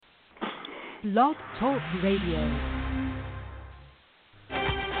Blog Talk Radio.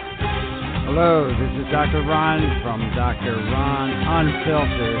 Hello, this is Dr. Ron from Dr. Ron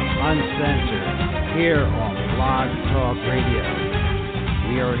Unfiltered, Uncensored, here on Blog Talk Radio.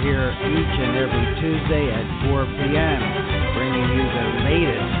 We are here each and every Tuesday at 4 p.m., bringing you the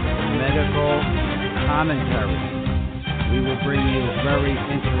latest medical commentary. We will bring you very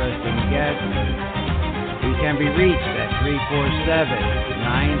interesting guests. We can be reached at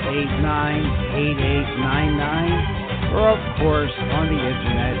 347-989-8899, or of course on the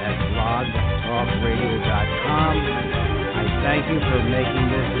internet at blogtalkradio.com. I thank you for making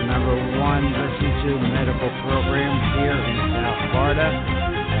this the number one listened to medical program here in South Florida,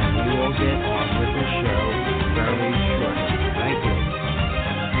 and we will get on with the show very shortly. Thank you.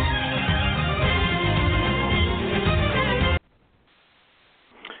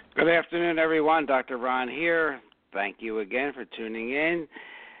 Good afternoon, everyone. Dr. Ron here. Thank you again for tuning in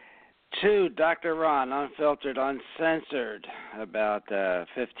to Dr. Ron, Unfiltered, Uncensored. About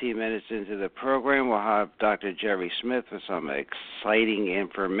 15 minutes into the program, we'll have Dr. Jerry Smith with some exciting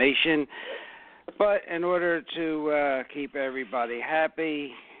information. But in order to keep everybody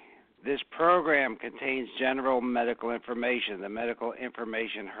happy, this program contains general medical information. The medical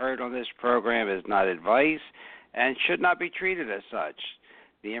information heard on this program is not advice and should not be treated as such.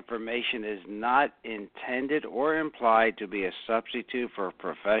 The information is not intended or implied to be a substitute for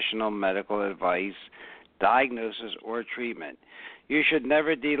professional medical advice, diagnosis, or treatment. You should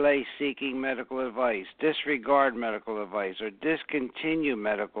never delay seeking medical advice, disregard medical advice, or discontinue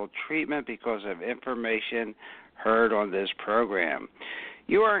medical treatment because of information heard on this program.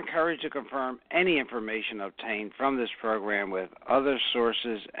 You are encouraged to confirm any information obtained from this program with other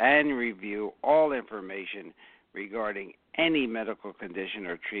sources and review all information regarding any medical condition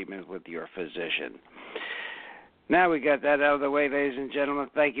or treatment with your physician. Now we got that out of the way, ladies and gentlemen.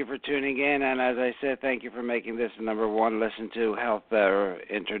 Thank you for tuning in, and as I said, thank you for making this the number one listened to health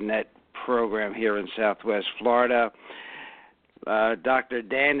internet program here in Southwest Florida. Dr.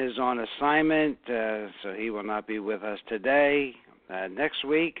 Dan is on assignment, so he will not be with us today. Next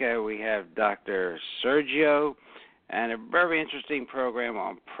week, we have Dr. Sergio and a very interesting program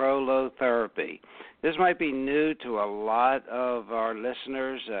on prolotherapy. This might be new to a lot of our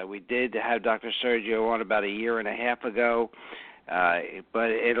listeners. We did have Dr. Sergio on about a year and a half ago, but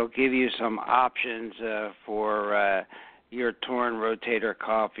it'll give you some options for your torn rotator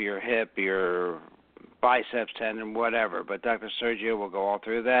cuff, your hip, your biceps tendon, whatever. But Dr. Sergio will go all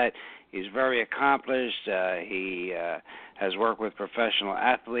through that. He's very accomplished. He has worked with professional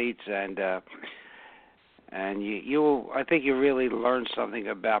athletes, and I think you really learn something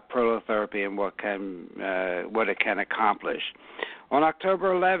about prolotherapy and what it can accomplish. On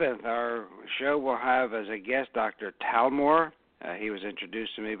October 11th, our show will have as a guest Dr. Talmor. He was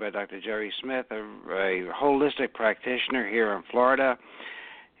introduced to me by Dr. Jerry Smith, a holistic practitioner here in Florida.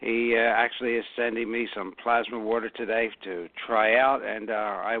 He actually is sending me some plasma water today to try out, and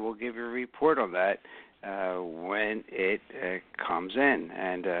I will give you a report on that when it comes in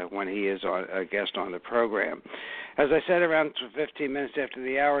and when he is a guest on the program. As I said, around 15 minutes after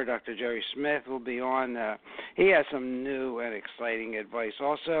the hour, Dr. Jerry Smith will be on. He has some new and exciting advice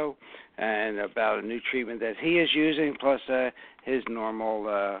also, and about a new treatment that he is using, plus his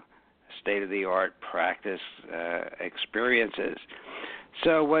normal state-of-the-art practice experiences.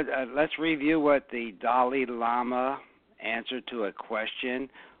 So let's review what the Dalai Lama answered to a question.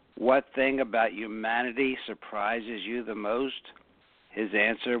 What thing about humanity surprises you the most? His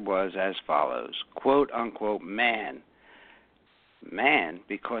answer was as follows, quote, unquote, man. Man,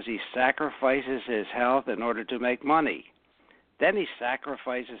 because he sacrifices his health in order to make money. Then he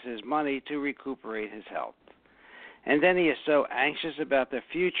sacrifices his money to recuperate his health. And then he is so anxious about the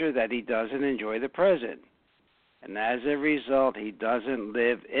future that he doesn't enjoy the present. And as a result, he doesn't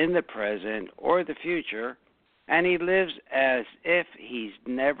live in the present or the future, and he lives as if he's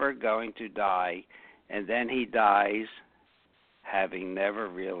never going to die, and then he dies having never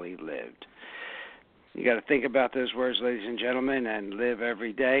really lived. You got to think about those words, ladies and gentlemen, and live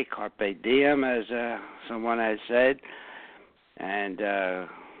every day. Carpe diem, as someone has said. And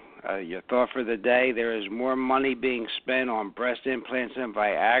your thought for the day, there is more money being spent on breast implants and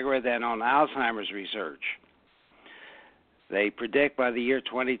Viagra than on Alzheimer's research. They predict by the year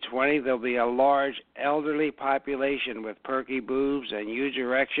 2020 there'll be a large elderly population with perky boobs and huge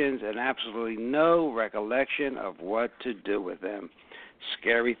erections and absolutely no recollection of what to do with them.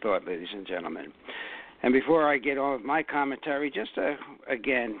 Scary thought, ladies and gentlemen. And before I get on with my commentary, just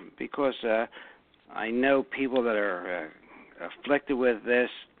again, because I know people that are afflicted with this,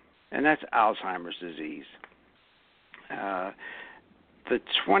 and that's Alzheimer's disease. The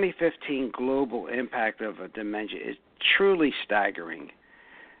 2015 global impact of dementia is truly staggering.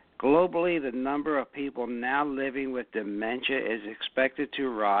 Globally, the number of people now living with dementia is expected to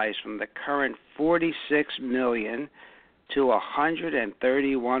rise from the current 46 million to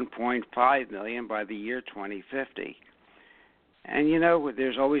 131.5 million by the year 2050. And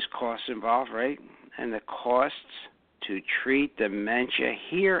there's always costs involved, right? And the costs to treat dementia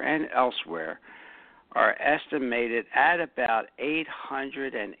here and elsewhere are estimated at about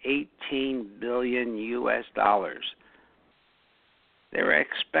 $818 billion US. They're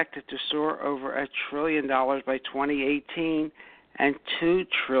expected to soar over $1 trillion by 2018 and $2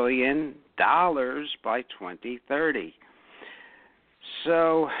 trillion by 2030.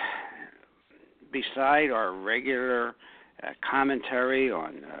 So, beside our regular commentary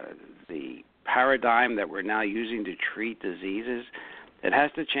on the paradigm that we're now using to treat diseases, it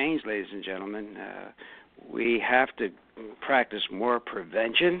has to change, ladies and gentlemen. We have to practice more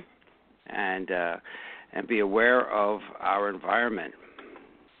prevention and be aware of our environment.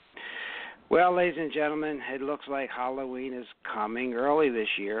 Well, ladies and gentlemen, it looks like Halloween is coming early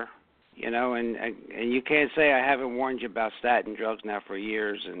this year. And you can't say I haven't warned you about statin drugs now for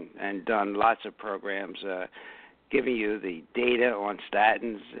years and done lots of programs giving you the data on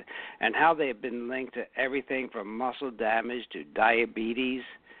statins and how they've been linked to everything from muscle damage to diabetes.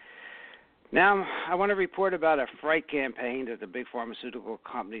 Now, I want to report about a fright campaign that the big pharmaceutical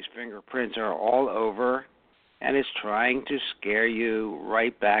companies' fingerprints are all over, and it's trying to scare you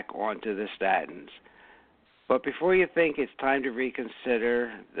right back onto the statins. But before you think it's time to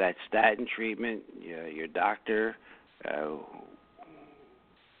reconsider that statin treatment your doctor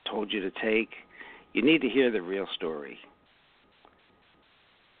told you to take, you need to hear the real story.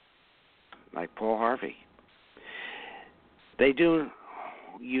 Like Paul Harvey. They do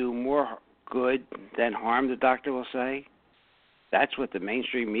you more good than harm, the doctor will say. That's what the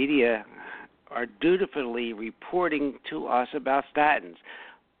mainstream media are dutifully reporting to us about statins.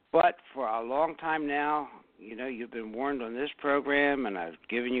 But for a long time now, you've been warned on this program, and I've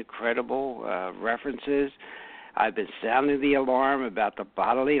given you credible references. I've been sounding the alarm about the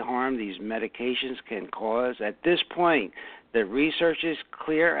bodily harm these medications can cause. At this point, the research is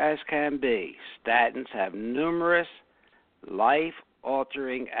clear as can be. Statins have numerous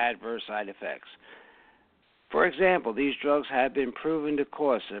life-altering adverse side effects. For example, these drugs have been proven to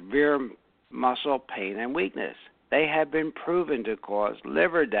cause severe muscle pain and weakness. They have been proven to cause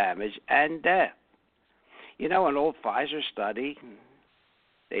liver damage and death. An old Pfizer study,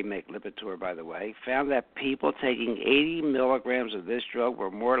 they make Lipitor, by the way, found that people taking 80 milligrams of this drug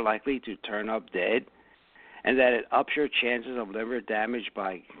were more likely to turn up dead, and that it ups your chances of liver damage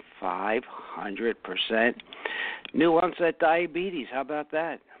by 500%. New onset diabetes, how about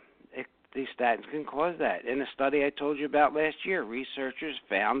that? These statins can cause that. In a study I told you about last year, researchers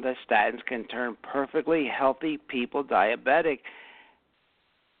found that statins can turn perfectly healthy people diabetic,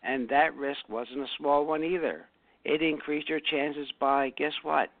 and that risk wasn't a small one either. It increased your chances by, guess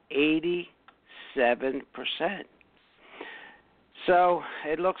what, 87%. So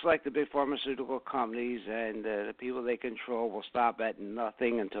it looks like the big pharmaceutical companies and the people they control will stop at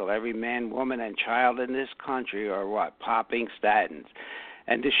nothing until every man, woman, and child in this country are popping statins.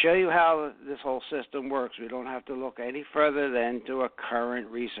 And to show you how this whole system works, we don't have to look any further than to a current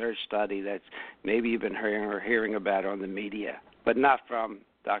research study that's maybe you've been hearing about on the media, but not from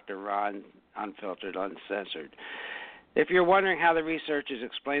Dr. Ron, Unfiltered, Uncensored. If you're wondering how the researchers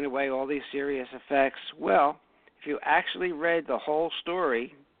explain away all these serious effects, well, if you actually read the whole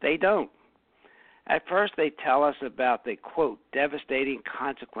story, they don't. At first, they tell us about the, quote, devastating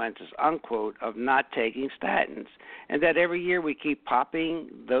consequences, unquote, of not taking statins, and that every year we keep popping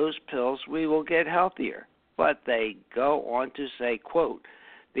those pills, we will get healthier. But they go on to say, quote,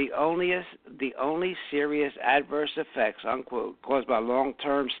 the only serious adverse effects, unquote, caused by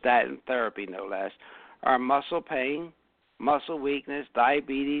long-term statin therapy, no less, are muscle pain, muscle weakness,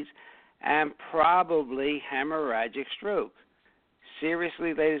 diabetes, and probably hemorrhagic stroke.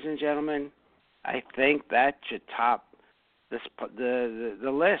 Seriously, ladies and gentlemen, I think that should top the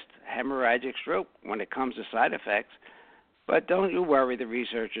list, hemorrhagic stroke, when it comes to side effects. But don't you worry, the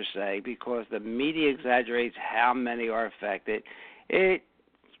researchers say, because the media exaggerates how many are affected.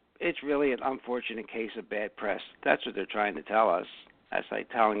 It's really an unfortunate case of bad press. That's what they're trying to tell us. That's like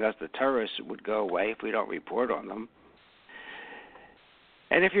telling us the terrorists would go away if we don't report on them.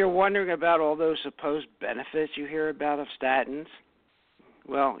 And if you're wondering about all those supposed benefits you hear about of statins,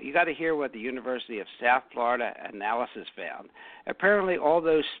 well, you got to hear what the University of South Florida analysis found. Apparently, all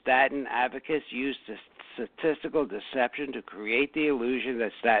those statin advocates used statistical deception to create the illusion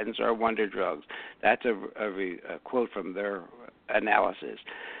that statins are wonder drugs. That's a quote from their analysis.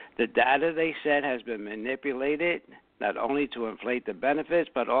 The data, they said, has been manipulated not only to inflate the benefits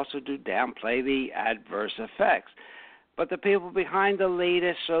but also to downplay the adverse effects. But the people behind the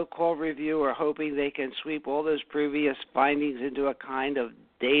latest so-called review are hoping they can sweep all those previous findings into a kind of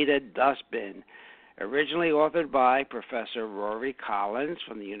data dustbin. Originally authored by Professor Rory Collins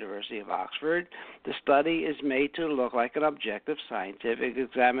from the University of Oxford, the study is made to look like an objective scientific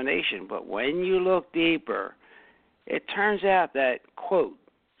examination. But when you look deeper, it turns out that, quote,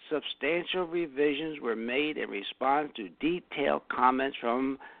 substantial revisions were made in response to detailed comments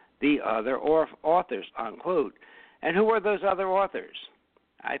from the other authors, unquote. And who are those other authors?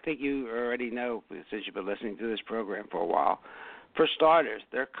 I think you already know since you've been listening to this program for a while. For starters,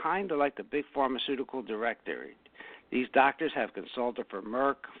 they're kind of like the big pharmaceutical directory. These doctors have consulted for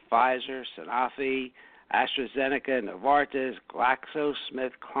Merck, Pfizer, Sanofi, AstraZeneca, Novartis,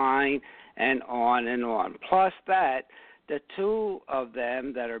 GlaxoSmithKline, and on and on. Plus that, the two of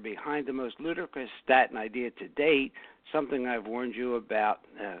them that are behind the most ludicrous statin idea to date, something I've warned you about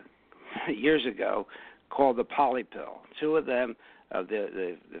years ago, called the polypill. Two of them,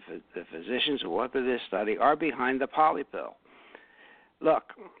 the physicians who authored this study, are behind the polypill.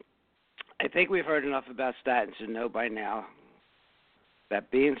 Look, I think we've heard enough about statins to know by now that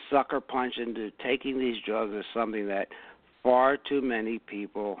being sucker punched into taking these drugs is something that far too many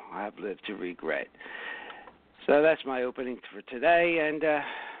people have lived to regret. So that's my opening for today, and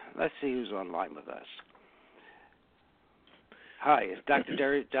let's see who's online with us. Hi, is Dr.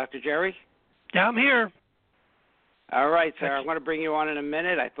 Jerry? Yeah, I'm here. All right, sir. I'm going to bring you on in a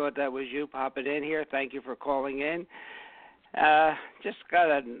minute. I thought that was you popping in here. Thank you for calling in. Just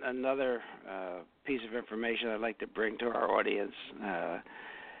got another piece of information I'd like to bring to our audience,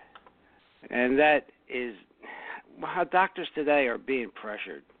 and that is how doctors today are being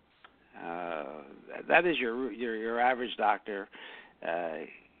pressured. That is your average doctor.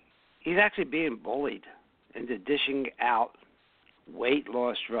 He's actually being bullied into dishing out weight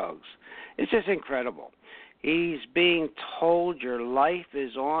loss drugs. It's just incredible. He's being told your life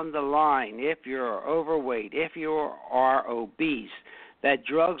is on the line if you're overweight, if you are obese, that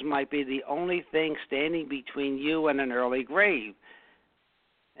drugs might be the only thing standing between you and an early grave.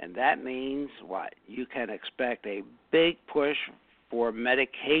 And that means what? You can expect a big push for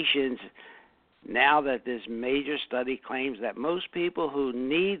medications now that this major study claims that most people who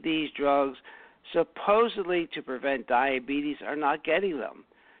need these drugs supposedly to prevent diabetes are not getting them.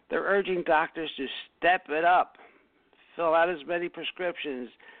 They're urging doctors to step it up, fill out as many prescriptions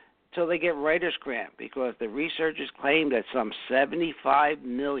till they get writer's cramp, because the researchers claim that some 75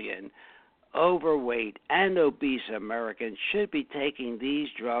 million overweight and obese Americans should be taking these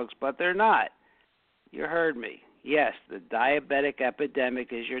drugs, but they're not. You heard me. Yes, the diabetic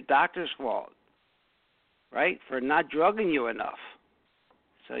epidemic is your doctor's fault, right, for not drugging you enough.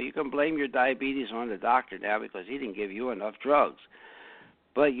 So you can blame your diabetes on the doctor now because he didn't give you enough drugs.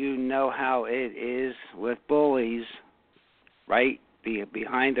 But you know how it is with bullies, right?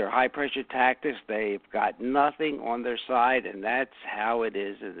 Behind their high-pressure tactics, they've got nothing on their side, and that's how it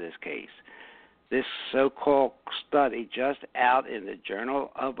is in this case. This so-called study just out in the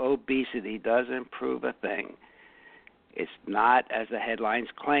Journal of Obesity doesn't prove a thing. It's not, as the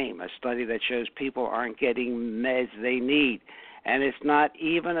headlines claim, a study that shows people aren't getting meds they need. And it's not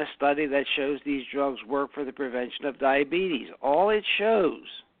even a study that shows these drugs work for the prevention of diabetes. All it shows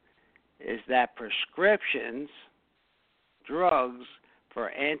is that prescriptions, drugs for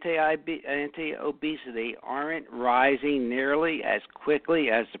anti-obesity aren't rising nearly as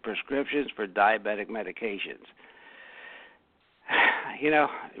quickly as the prescriptions for diabetic medications. You know,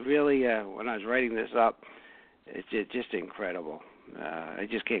 really, when I was writing this up, it's just incredible. I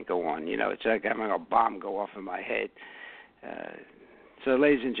just can't go on. You know, it's like having a bomb go off in my head. So,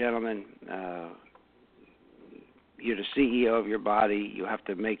 ladies and gentlemen, you're the CEO of your body. You have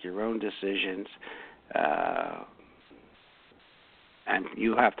to make your own decisions, and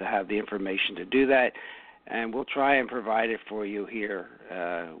you have to have the information to do that. And we'll try and provide it for you here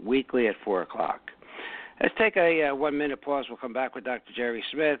weekly at 4 o'clock. Let's take a 1-minute pause. We'll come back with Dr. Jerry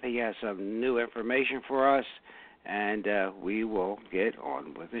Smith. He has some new information for us, and we will get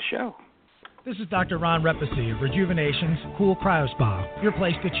on with the show. This is Dr. Ron Repasy of Rejuvenation's Cool Cryo Spa, your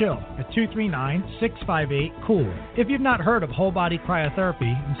place to chill at 239-658-COOL. If you've not heard of whole body cryotherapy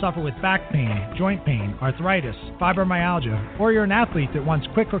and suffer with back pain, joint pain, arthritis, fibromyalgia, or you're an athlete that wants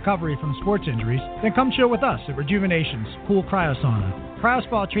quick recovery from sports injuries, then come chill with us at Rejuvenation's Cool Cryo Sauna.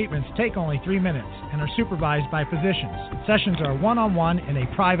 CryoSpa treatments take only 3 minutes and are supervised by physicians. Sessions are one-on-one in a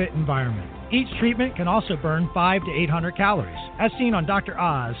private environment. Each treatment can also burn 500 to 800 calories. As seen on Dr.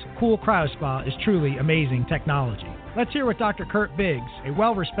 Oz, Cool Cryo Spa is truly amazing technology. Let's hear what Dr. Kurt Biggs, a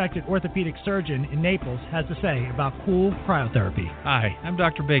well-respected orthopedic surgeon in Naples, has to say about Cool Cryotherapy. Hi, I'm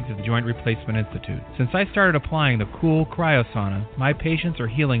Dr. Biggs at the Joint Replacement Institute. Since I started applying the Cool Cryosauna, my patients are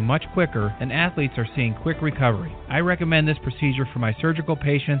healing much quicker and athletes are seeing quick recovery. I recommend this procedure for my surgical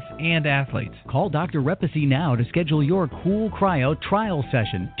patients and athletes. Call Dr. Repesi now to schedule your Cool Cryo trial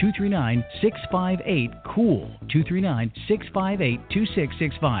session. 239-658-COOL.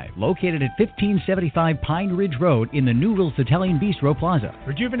 239-658-2665. Located at 1575 Pine Ridge Road in the Noodles Italian Bistro Plaza.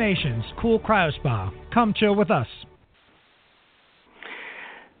 Rejuvenation's Cool Cryo Spa. Come chill with us.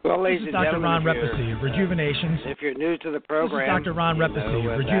 Well, This ladies is and Dr. gentlemen, Ron Repesi of Rejuvenations. If you're new to the program, This is Dr. Ron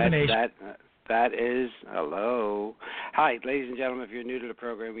Repesi of Rejuvenation. That is, hello. Hi, ladies and gentlemen, if you're new to the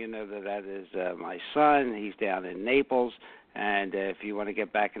program, you know that is my son. He's down in Naples. And if you want to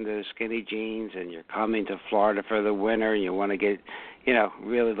get back into the skinny jeans and you're coming to Florida for the winter and you want to get,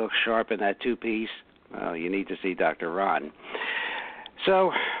 really look sharp in that two-piece, well, you need to see Dr. Ron.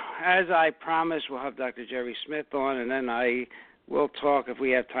 So, as I promised, we'll have Dr. Jerry Smith on, and then I will talk, if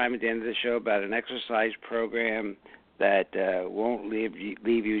we have time at the end of the show, about an exercise program that won't leave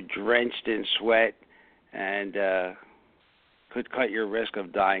you drenched in sweat and could cut your risk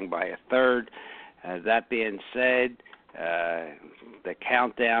of dying by a third. That being said, the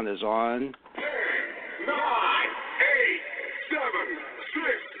countdown is on. 10, 9, 8, 7, 6,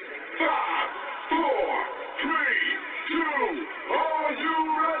 5, 4, 3, 2. Are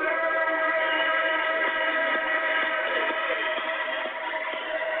you ready?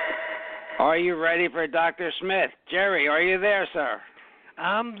 Are you ready for Dr. Smith? Jerry, are you there, sir?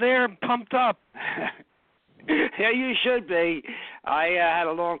 I'm there, pumped up. Yeah, you should be. I had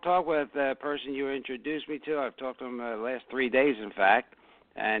a long talk with the person you introduced me to. I've talked to him the last 3 days, in fact.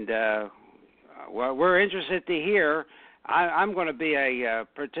 And, well, we're interested to hear. I'm going to be a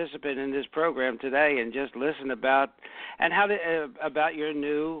participant in this program today and just listen about your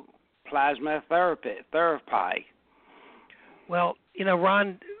new plasma therapy. Well,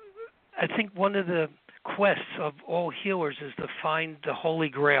 Ron, I think one of the quests of all healers is to find the Holy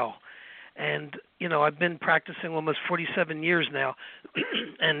Grail. And, I've been practicing almost 47 years now,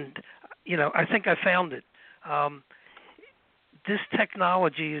 and, I think I found it. This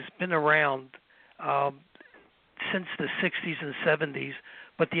technology has been around since the 60s and 70s,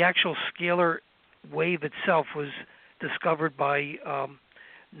 but the actual scalar wave itself was discovered by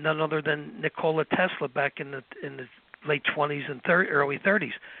none other than Nikola Tesla back in the late 20s and early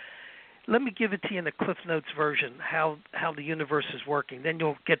 30s. Let me give it to you in a Cliff Notes version, how the universe is working. Then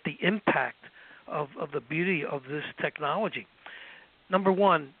you'll get the impact of the beauty of this technology. Number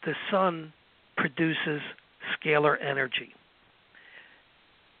one, the sun produces scalar energy.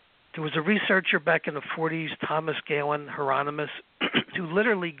 There was a researcher back in the 40s, Thomas Galen Hieronymus, who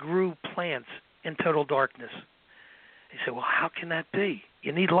literally grew plants in total darkness. He said, well, how can that be?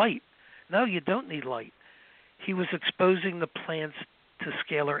 You need light. No, you don't need light. He was exposing the plants to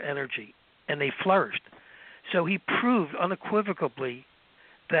scalar energy, and they flourished. So he proved unequivocally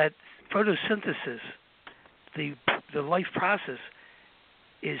that photosynthesis, the life process,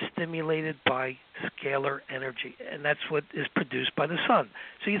 is stimulated by scalar energy, and that's what is produced by the sun.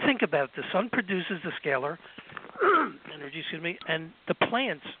 So you think about it, the sun produces the scalar energy, and the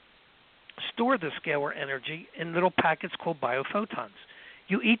plants store the scalar energy in little packets called biophotons.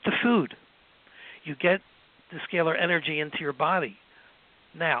 You eat the food, you get the scalar energy into your body.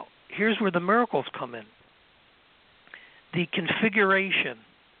 Now, here's where the miracles come in. The configuration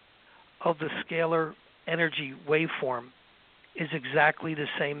of the scalar energy waveform is exactly the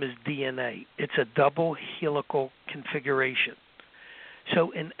same as DNA. It's a double helical configuration.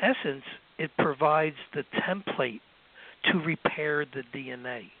 So in essence, it provides the template to repair the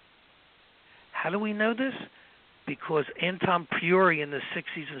DNA. How do we know this? Because Anton Priori in the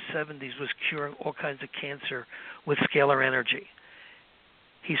 60s and 70s was curing all kinds of cancer with scalar energy.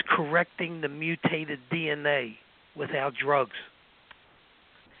 He's correcting the mutated DNA without drugs.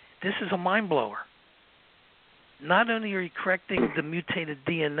 This is a mind blower. Not only are you correcting the mutated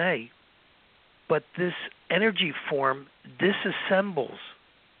DNA, but this energy form disassembles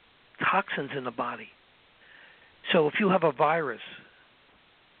toxins in the body. So if you have a virus,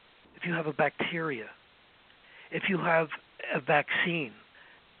 if you have a bacteria, if you have a vaccine,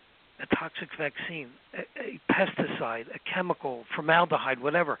 a toxic vaccine, a pesticide, a chemical, formaldehyde,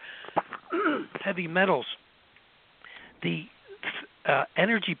 whatever, heavy metals, the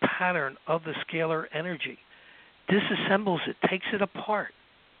energy pattern of the scalar energy disassembles it, takes it apart,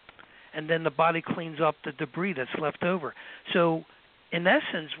 and then the body cleans up the debris that's left over. So in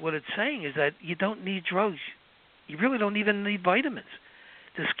essence, what it's saying is that you don't need drugs. You really don't even need vitamins.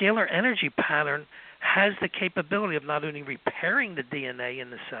 The scalar energy pattern has the capability of not only repairing the DNA in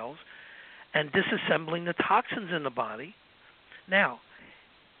the cells and disassembling the toxins in the body. Now,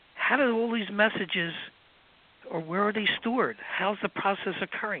 how do all these messages, or where are they stored? How's the process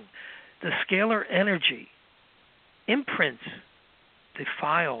occurring? The scalar energy imprints the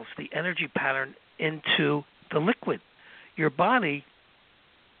files, the energy pattern, into the liquid. Your body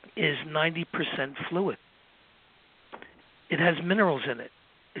is 90% fluid. It has minerals in it.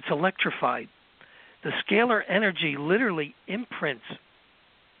 It's electrified. The scalar energy literally imprints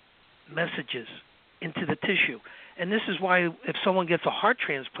messages into the tissue. And this is why if someone gets a heart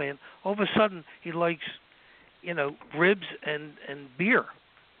transplant, all of a sudden he likes, ribs and beer.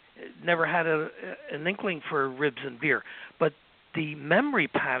 Never had an inkling for ribs and beer. But the memory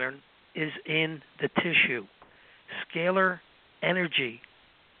pattern is in the tissue. Scalar energy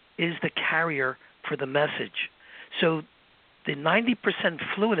is the carrier for the message. So the 90%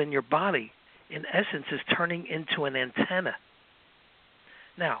 fluid in your body, in essence, is turning into an antenna.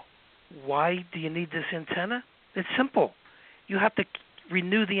 Now, why do you need this antenna? It's simple. You have to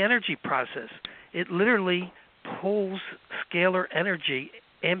renew the energy process. It literally pulls scalar energy,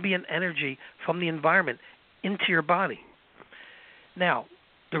 ambient energy from the environment into your body. Now,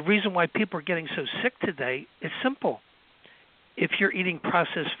 the reason why people are getting so sick today is simple. If you're eating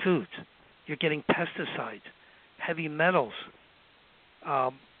processed foods, you're getting pesticides, heavy metals,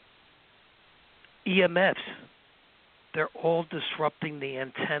 EMFs. They're all disrupting the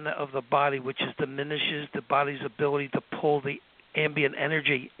antenna of the body, which diminishes the body's ability to pull the ambient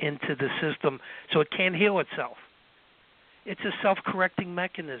energy into the system so it can't heal itself. It's a self-correcting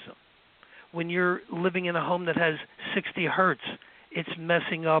mechanism. When you're living in a home that has 60 hertz, it's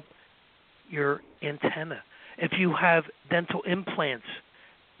messing up your antenna. If you have dental implants,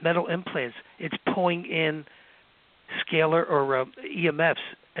 metal implants, it's pulling in scalar or EMFs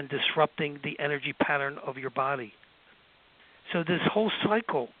and disrupting the energy pattern of your body. So this whole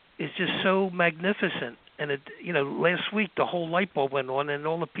cycle is just so magnificent. And last week the whole light bulb went on and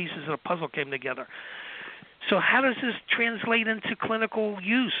all the pieces of the puzzle came together. So how does this translate into clinical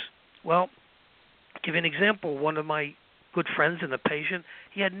use? Well, I'll give you an example. One of my good friends and a patient,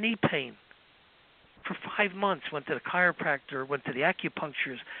 he had knee pain for 5 months, went to the chiropractor, went to the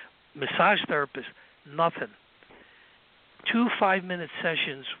acupuncturist, massage therapist, nothing. 2 5-minute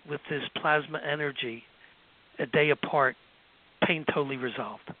sessions with this plasma energy a day apart, pain totally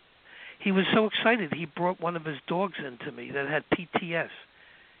resolved. He was so excited, he brought one of his dogs into me that had PTS.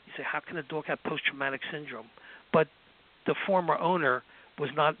 He said, how can a dog have post-traumatic syndrome? But the former owner was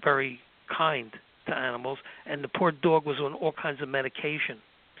not very kind to animals, and the poor dog was on all kinds of medication.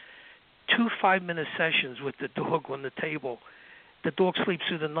 2 5-minute sessions with the dog on the table. The dog sleeps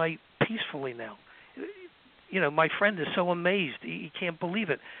through the night peacefully now. My friend is so amazed. He can't believe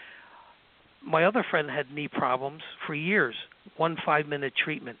it. My other friend had knee problems for years. 1 5-minute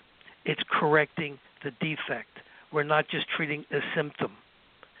treatment. It's correcting the defect. We're not just treating a symptom.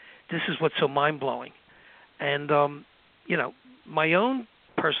 This is what's so mind-blowing. And, my own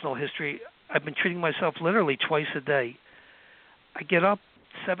personal history, I've been treating myself literally twice a day. I get up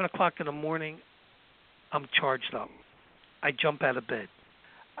 7 o'clock in the morning, I'm charged up. I jump out of bed.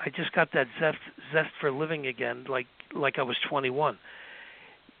 I just got that zest for living again, like I was 21.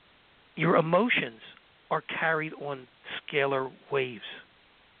 Your emotions are carried on scalar waves.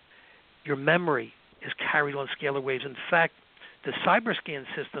 Your memory is carried on scalar waves. In fact, the CyberScan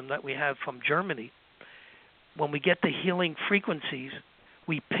system that we have from Germany, when we get the healing frequencies,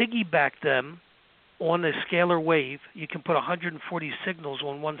 we piggyback them on a scalar wave. You can put 140 signals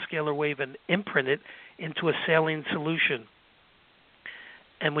on one scalar wave and imprint it into a saline solution.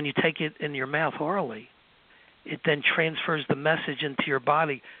 And when you take it in your mouth orally, it then transfers the message into your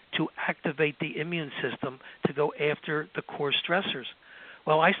body to activate the immune system to go after the core stressors.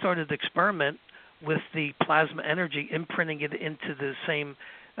 Well, I started to experiment with the plasma energy, imprinting it into the same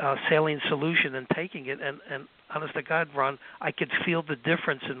saline solution and taking it. And honest to God, Ron, I could feel the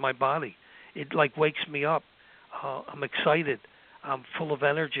difference in my body. It wakes me up. I'm excited. I'm full of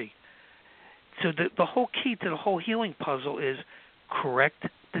energy. So the whole key to the whole healing puzzle is correct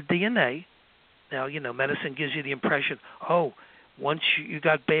the DNA. Now, medicine gives you the impression, once you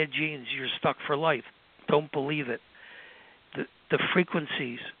got bad genes, you're stuck for life. Don't believe it. The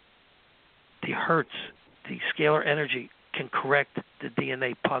frequencies, the hertz, the scalar energy can correct the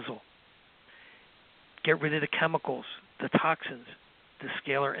DNA puzzle. Get rid of the chemicals, the toxins. The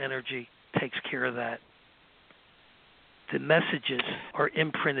scalar energy takes care of that. The messages are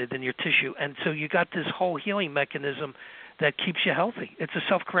imprinted in your tissue, and so you got this whole healing mechanism that keeps you healthy. It's a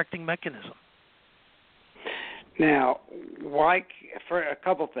self-correcting mechanism. Now, why? For a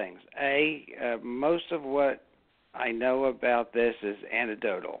couple things. Most of what I know about this is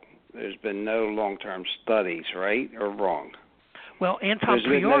anecdotal. There's been no long-term studies, right, or wrong? Well, Anton There's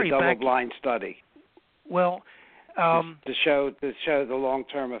been Priori no double-blind study. Well, to show the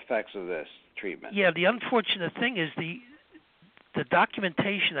long-term effects of this treatment. Yeah, the unfortunate thing is the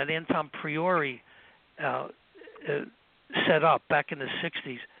documentation that Anton Priori set up back in the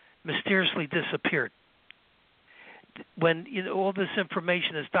 60s mysteriously disappeared. When all this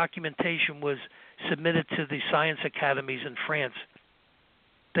information, this documentation was submitted to the science academies in France,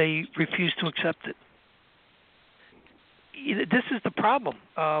 they refused to accept it. This is the problem.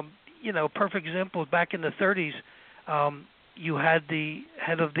 A perfect example, back in the 30s, you had the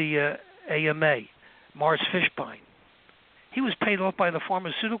head of the AMA, Morris Fishbein. He was paid off by the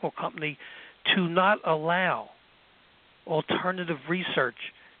pharmaceutical company to not allow alternative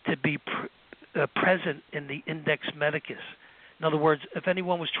research to be present in the Index Medicus. In other words, if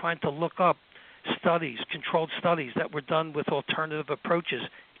anyone was trying to look up studies, controlled studies that were done with alternative approaches,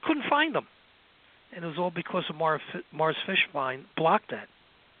 couldn't find them. And it was all because of Morris Fishbein blocked that.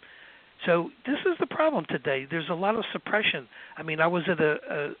 So this is the problem today. There's a lot of suppression. I mean, I was at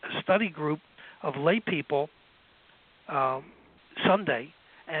a study group of lay people Sunday,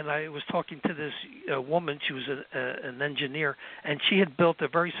 and I was talking to this woman. She was an engineer, and she had built a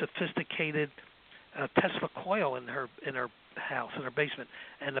very sophisticated Tesla coil in her house, in her basement.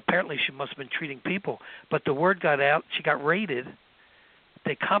 And apparently she must have been treating people. But the word got out. She got raided.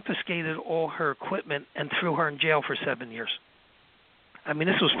 They confiscated all her equipment and threw her in jail for 7 years. I mean,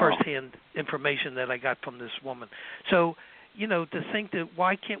 this was firsthand information that I got from this woman. So, to think that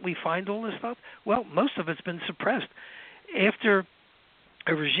why can't we find all this stuff? Well, most of it's been suppressed. After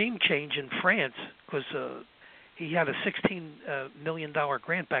a regime change in France, because he had a $16 million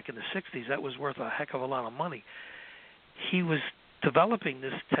grant back in the 60s, that was worth a heck of a lot of money. He was developing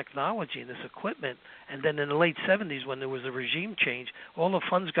this technology and this equipment, and then in the late 70s, when there was a regime change, all the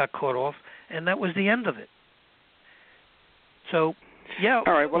funds got cut off, and that was the end of it. So, yeah,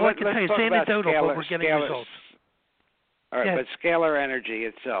 all right, well, I can tell you, it's anecdotal, but we're getting results. All right, but scalar energy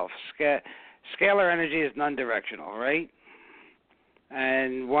itself. Scalar energy is non-directional, right?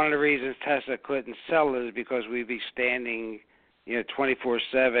 And one of the reasons Tesla couldn't sell it is because we'd be standing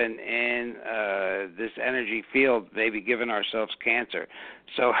 24/7 in this energy field, maybe giving ourselves cancer.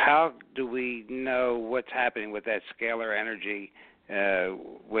 So how do we know what's happening with that scalar energy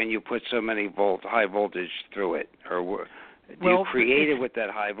when you put so many high voltage through it? Or do you create it with that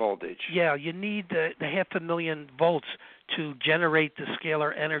high voltage? Yeah, you need the 500,000 volts to generate the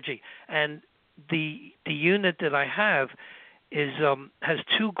scalar energy. And the unit that I have has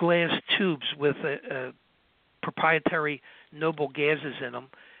two glass tubes with a proprietary noble gases in them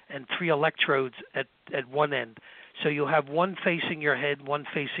and 3 electrodes at one end. So you'll have one facing your head, one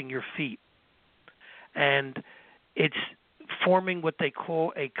facing your feet. And it's forming what they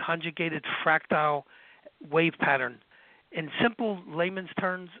call a conjugated fractal wave pattern. In simple layman's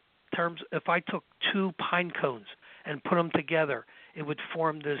terms, if I took 2 pine cones and put them together, it would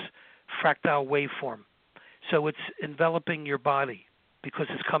form this fractal waveform. So it's enveloping your body because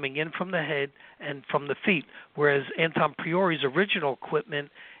it's coming in from the head and from the feet, whereas Anton Priori's original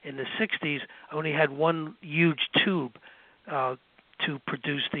equipment in the 60s only had one huge tube to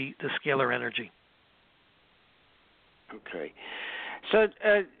produce the scalar energy. Okay. So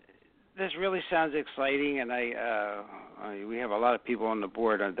this really sounds exciting, and we have a lot of people on the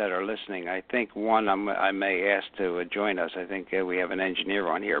board that are listening. I think one I may ask to join us. I think we have an engineer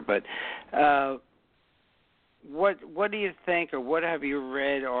on here. But what do you think, or what have you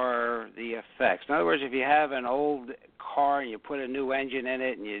read are the effects? In other words, if you have an old car and you put a new engine in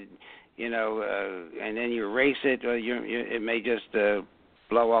it, and and then you race it, it may just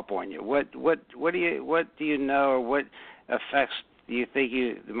blow up on you. What do you know, or what effects do you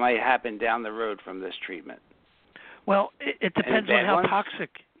think might happen down the road from this treatment? Well, it depends on how toxic.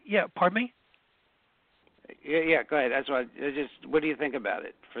 Yeah, pardon me? Yeah, go ahead. That's what do you think about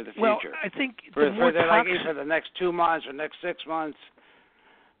it for the future? Well, I think for the next 2 months or next 6 months.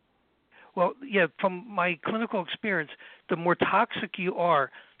 Well, yeah, from my clinical experience, the more toxic you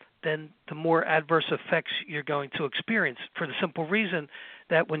are, then the more adverse effects you're going to experience, for the simple reason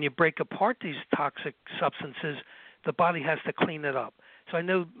that when you break apart these toxic substances, the body has to clean it up. So I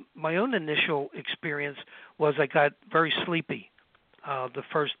know my own initial experience was I got very sleepy the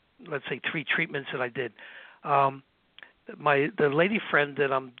first, let's say, 3 treatments that I did. The lady friend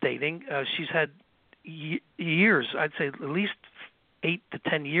that I'm dating, she's had years, I'd say at least 8 to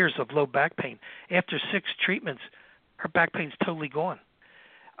 10 years of low back pain. After 6 treatments, her back pain's totally gone.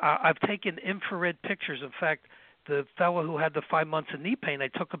 I've taken infrared pictures. In fact, the fellow who had the 5 months of knee pain, I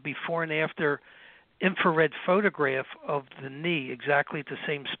took a before and after infrared photograph of the knee exactly at the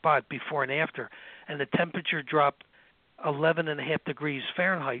same spot before and after, and the temperature dropped 11.5 degrees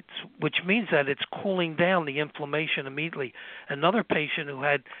Fahrenheit, which means that it's cooling down the inflammation immediately. Another patient who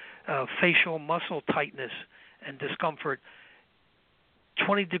had facial muscle tightness and discomfort,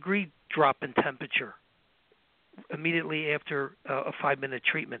 20-degree drop in temperature immediately after a 5-minute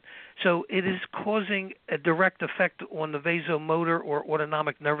treatment. So it is causing a direct effect on the vasomotor or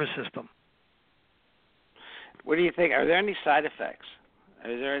autonomic nervous system. What do you think? Are there any side effects?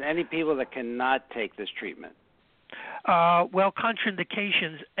 Is there any people that cannot take this treatment? Well,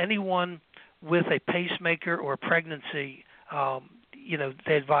 contraindications, anyone with a pacemaker or pregnancy,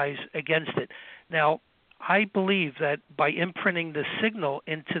 they advise against it. Now, I believe that by imprinting the signal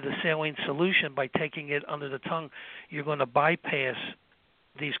into the saline solution, by taking it under the tongue, you're going to bypass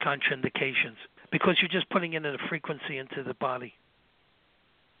these contraindications because you're just putting in a frequency into the body.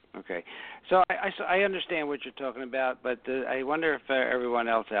 Okay. So I understand what you're talking about, but I wonder if everyone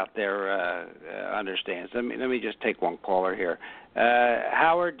else out there understands. Let me just take one caller here.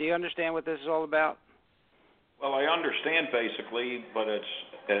 Howard, do you understand what this is all about? Well, I understand basically, but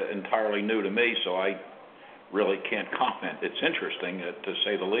it's entirely new to me, so I really can't comment. It's interesting, to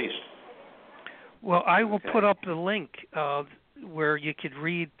say the least. Well, I will put up the link where you could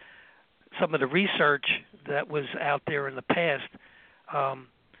read some of the research that was out there in the past.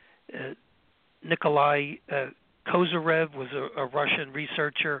 Nikolai Kozyrev was a Russian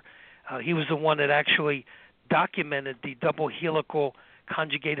researcher. He was the one that actually documented the double helical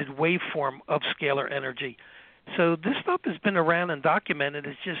conjugated waveform of scalar energy. So this stuff has been around and documented.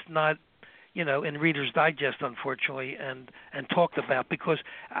 It's just not, in Reader's Digest, unfortunately, and talked about because,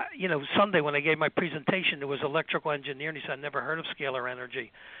 Sunday when I gave my presentation, there was an electrical engineer, and he said, I never heard of scalar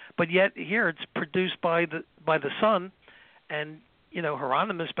energy. But yet here it's produced by the sun, and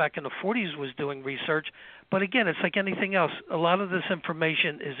Hieronymus back in the 40s was doing research. But again, it's like anything else. A lot of this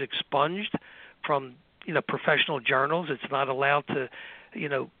information is expunged from, professional journals. It's not allowed to,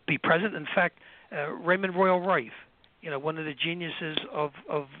 be present. In fact, Raymond Royal Rife, one of the geniuses of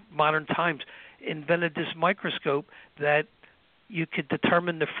modern times, invented this microscope that you could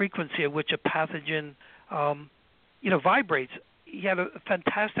determine the frequency at which a pathogen, vibrates. He had a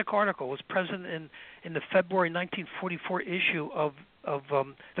fantastic article. It was present in the February 1944 issue of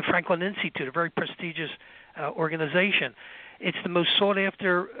the Franklin Institute, a very prestigious organization. It's the most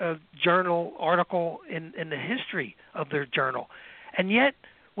sought-after journal article in the history of their journal. And yet,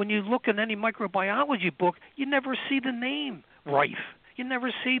 when you look in any microbiology book, you never see the name Rife. You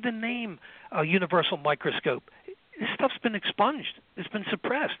never see the name Universal Microscope. This stuff's been expunged. It's been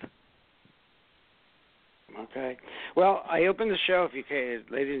suppressed. Okay. Well, I opened the show, if you can,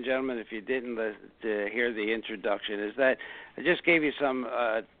 ladies and gentlemen, if you didn't hear the introduction, is that I just gave you some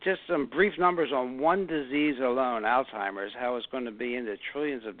brief numbers on one disease alone, Alzheimer's, how it's going to be in the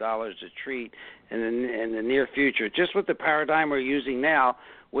trillions of dollars to treat in the near future, just with the paradigm we're using now,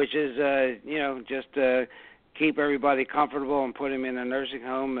 which is, just keep everybody comfortable and put them in a nursing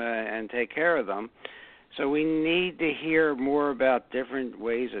home and take care of them. So we need to hear more about different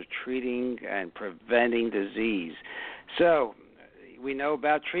ways of treating and preventing disease. So we know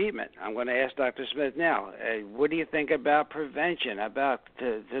about treatment. I'm going to ask Dr. Smith now. What do you think about prevention? Is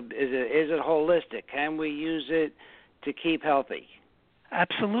it holistic? Can we use it to keep healthy?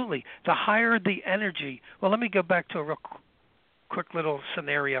 Absolutely. The higher the energy. Well, let me go back to a real quick little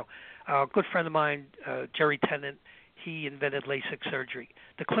scenario. A good friend of mine, Jerry Tennant, he invented LASIK surgery.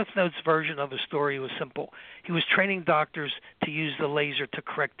 The Cliff Notes version of the story was simple. He was training doctors to use the laser to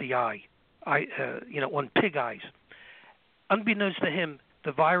correct the eye, on pig eyes. Unbeknownst to him,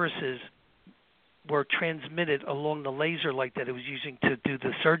 the viruses were transmitted along the laser light that he was using to do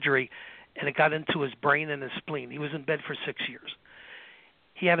the surgery, and it got into his brain and his spleen. He was in bed for 6 years.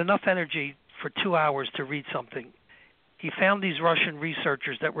 He had enough energy for 2 hours to read something. He found these Russian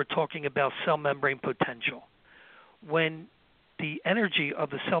researchers that were talking about cell membrane potential. When the energy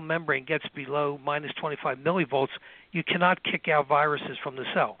of the cell membrane gets below minus 25 millivolts, you cannot kick out viruses from the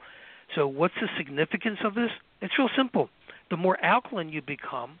cell. So what's the significance of this? It's real simple. The more alkaline you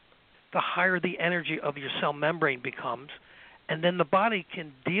become, the higher the energy of your cell membrane becomes, and then the body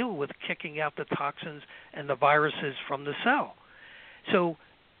can deal with kicking out the toxins and the viruses from the cell. So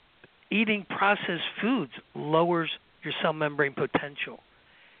eating processed foods lowers your cell membrane potential.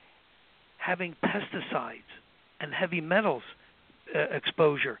 Having pesticides and heavy metals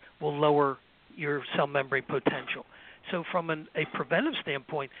exposure will lower your cell membrane potential. So from a preventive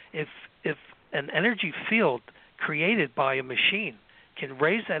standpoint, if an energy field created by a machine can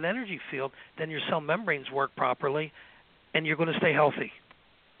raise that energy field, then your cell membranes work properly, and you're going to stay healthy.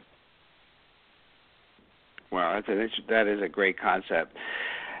 Wow, that is a great concept.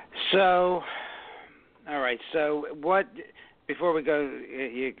 So, all right. So, what? Before we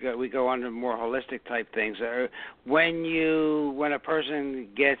go on to more holistic type things. When a person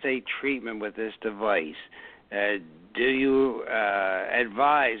gets a treatment with this device, do you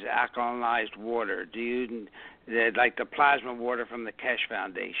advise alkalinized water? Do you like the plasma water from the Keshe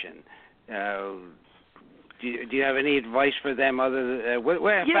Foundation? Do you have any advice for them other than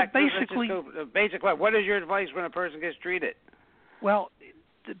basically, what is your advice when a person gets treated? Well,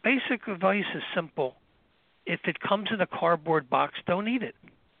 the basic advice is simple. If it comes in a cardboard box, don't eat it.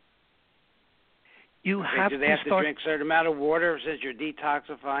 Do they have to drink a certain amount of water since you're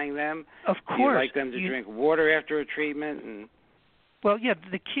detoxifying them? Of course. Do you like them to drink water after a treatment? Well, yeah,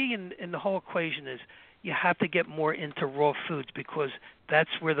 the key in the whole equation is you have to get more into raw foods because that's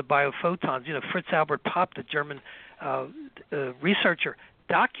where the biophotons, Fritz Albert Popp, the German researcher,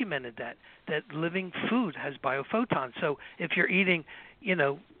 documented that living food has biophotons. So if you're eating,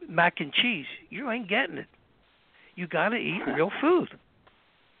 mac and cheese, you ain't getting it. You got to eat real food.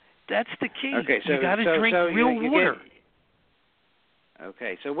 That's the key. Okay, so you got to drink real water.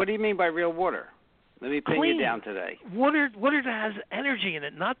 Okay, so what do you mean by real water? Let me pin you down today. Water that has energy in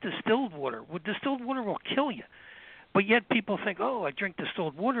it, not distilled water. Distilled water will kill you. But yet people think, oh, I drink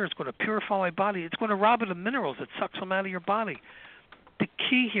distilled water, it's going to purify my body. It's going to rob it of minerals. It sucks them out of your body. The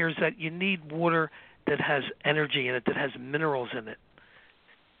key here is that you need water that has energy in it, that has minerals in it,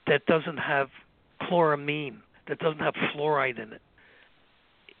 that doesn't have chloramine, that doesn't have fluoride in it.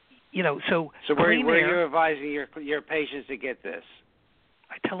 So where are you advising your patients to get this?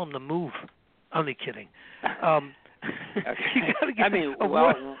 I tell them to move. Only kidding. Okay. I mean,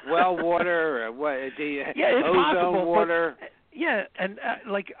 well water, or what? Do you, it's ozone possible, water? But, yeah, and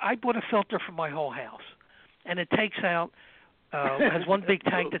I bought a filter for my whole house, and it takes out has one big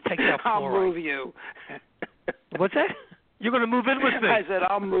tank that takes out fluoride. I'll move you. What's that? You're going to move in with me? I said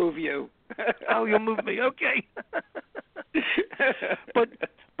I'll move you. Oh, you'll move me? Okay. but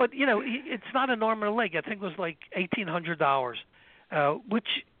it's not an arm and a leg. I think it was like $1,800, which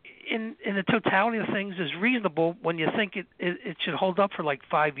in the totality of things is reasonable when you think it should hold up for like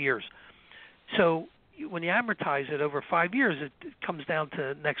 5 years. So when you amortize it over 5 years, it comes down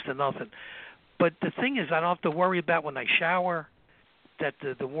to next to nothing. But the thing is, I don't have to worry about when I shower that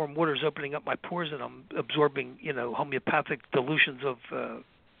the warm water is opening up my pores and I'm absorbing, homeopathic dilutions of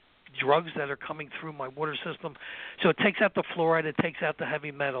drugs that are coming through my water system. So it takes out the fluoride, it takes out the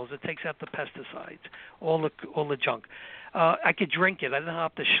heavy metals, it takes out the pesticides, all the junk. I could drink it. I don't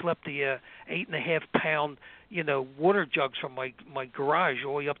have to schlep the 8.5 pound, water jugs from my garage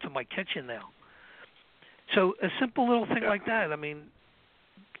all the way up to my kitchen now. So a simple little thing like that. I mean,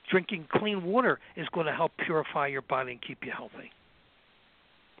 drinking clean water is going to help purify your body and keep you healthy.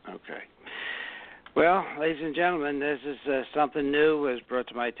 Okay. Well, ladies and gentlemen, this is something new was brought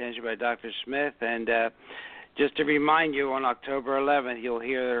to my attention by Dr. Smith, and just to remind you, on October 11th, you'll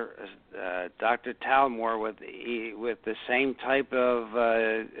hear Dr. Talmor with the same type of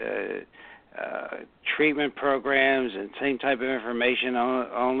treatment programs and same type of information,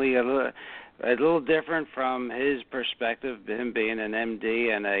 only a little different from his perspective, him being an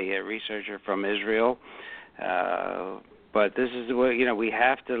MD and a researcher from Israel. But this is what we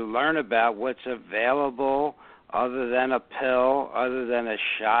have to learn about what's available other than a pill, other than a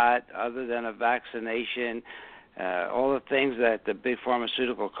shot, other than a vaccination, all the things that the big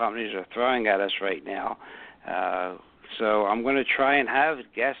pharmaceutical companies are throwing at us right now. So I'm going to try and have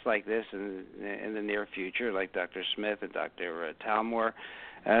guests like this in the near future, like Dr. Smith and Dr. Talmor,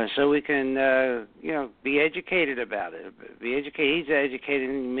 so we can, be educated about it. He's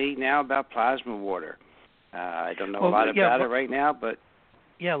educating me now about plasma water. I don't know a lot about it right now, but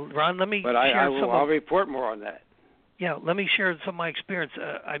Ron, let me. But I'll report more on that. Yeah, let me share some of my experience.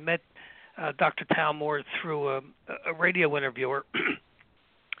 I met Dr. Talmor through a radio interviewer,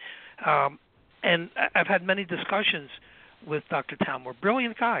 and I've had many discussions with Dr. Talmor.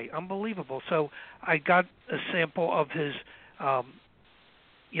 Brilliant guy, unbelievable. So I got a sample of his,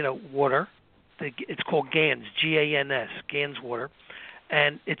 water. It's called GANS, G-A-N-S, GANS water,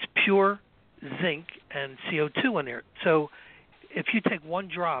 and it's pure zinc and CO2 in there. So if you take one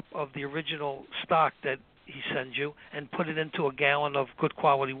drop of the original stock that he sends you and put it into a gallon of good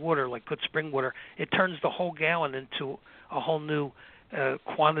quality water, like good spring water, it turns the whole gallon into a whole new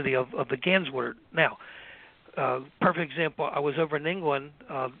quantity of the GANS water. Now, perfect example, I was over in England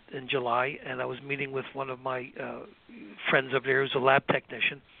in July, and I was meeting with one of my friends over there who's a lab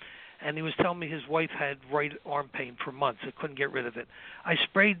technician, and he was telling me his wife had right arm pain for months. They couldn't get rid of it. I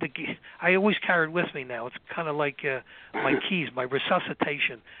sprayed I always carry it with me now. It's kind of like my keys, my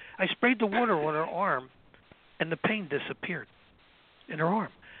resuscitation. I sprayed the water on her arm, and the pain disappeared in her arm.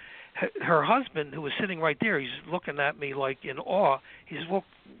 Her husband, who was sitting right there, he's looking at me like in awe. He says, well,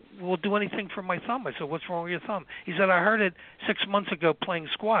 we'll do anything for my thumb. I said, what's wrong with your thumb? He said, I heard it 6 months ago playing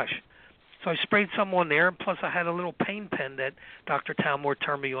squash. So I sprayed some on there, and plus I had a little pain pen that Dr. Talmore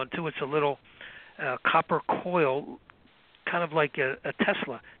turned me on to. It's a little copper coil, kind of like a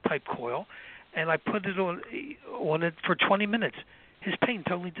Tesla-type coil, and I put it on it for 20 minutes. His pain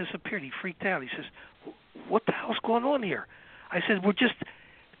totally disappeared. He freaked out. He says, what the hell's going on here? I said, we're just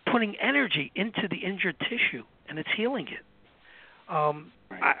putting energy into the injured tissue, and it's healing it.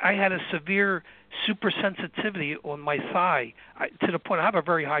 I had a severe supersensitivity on my thigh to the point I have a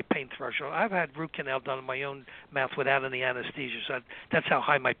very high pain threshold. I've had root canal done in my own mouth without any anesthesia, so that's how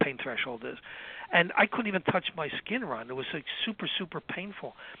high my pain threshold is. And I couldn't even touch my skin, Ron. It was like super, super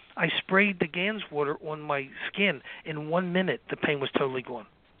painful. I sprayed the Gans water on my skin. In 1 minute, the pain was totally gone.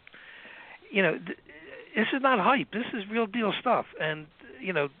 You know, this is not hype. This is real deal stuff. And,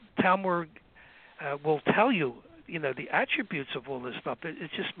 you know, Talmor will tell you, you know, the attributes of all this stuff.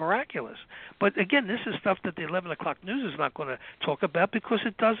 It's just miraculous. But, again, this is stuff that the 11 o'clock news is not going to talk about because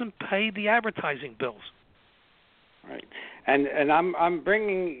it doesn't pay the advertising bills. Right. And I'm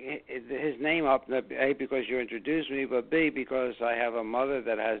bringing his name up, A, because you introduced me, but B, because I have a mother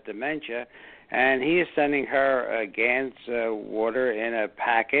that has dementia, and he is sending her Gans water in a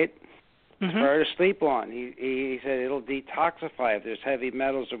packet for her to sleep on. He said it'll detoxify if there's heavy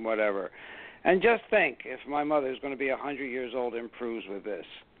metals and whatever. And just think, if my mother, who's going to be 100 years old, improves with this.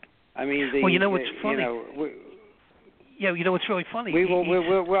 I mean, well, you know what's funny? You know what's really funny?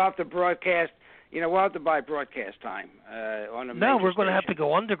 We'll have to broadcast. You know, we'll have to buy broadcast time on a No, we're going to station. have to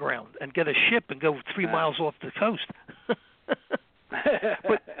go underground and get a ship and go 3 miles off the coast.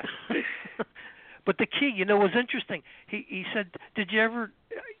 But the key, you know, was interesting. He said, did you ever,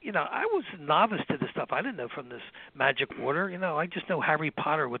 you know, I was a novice to this stuff. I didn't know from this magic water. You know, I just know Harry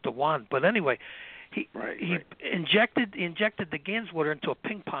Potter with the wand. But anyway, he injected the Gans water into a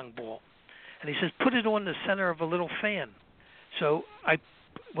ping pong ball. And he says, put it on the center of a little fan. So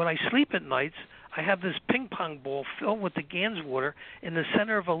when I sleep at nights, I have this ping pong ball filled with the Gans water in the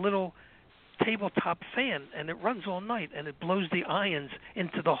center of a little tabletop fan, and it runs all night, and it blows the ions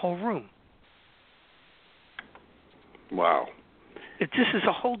into the whole room. Wow. This is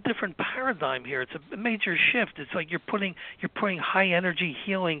a whole different paradigm here. It's a major shift. It's like you're putting high energy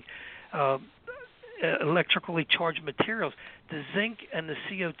healing electrically charged materials. The zinc and the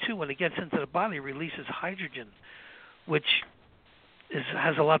CO2, when it gets into the body, releases hydrogen, which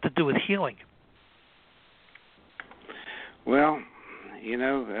has a lot to do with healing. Well, you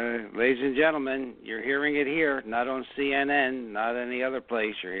know, ladies and gentlemen, you're hearing it here, not on CNN, not any other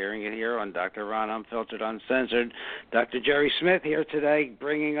place. You're hearing it here on Dr. Ron Unfiltered, Uncensored. Dr. Jerry Smith here today,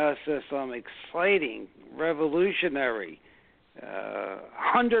 bringing us some exciting, revolutionary,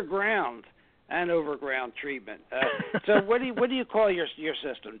 underground and overground treatment. So, what do you call your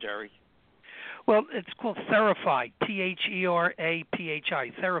system, Jerry? Well, it's called Theraphi,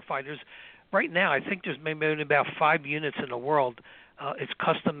 T-H-E-R-A-P-H-I, Theraphi. Right now, I think there's maybe only about 5 units in the world. It's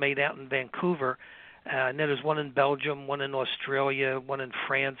custom made out in Vancouver. And then there's one in Belgium, one in Australia, one in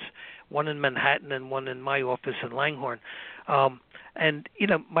France, one in Manhattan, and one in my office in Langhorne. And, you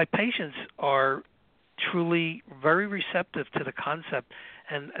know, my patients are truly very receptive to the concept.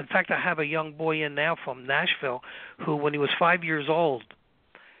 And, in fact, I have a young boy in now from Nashville who, when he was 5 years old,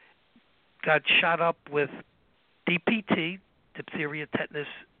 got shot up with DPT, diphtheria, tetanus,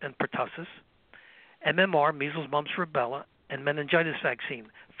 and pertussis, MMR, measles, mumps, rubella, and meningitis vaccine.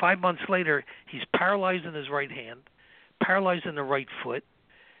 5 months later, he's paralyzed in his right hand, paralyzed in the right foot,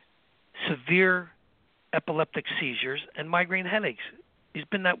 severe epileptic seizures, and migraine headaches. He's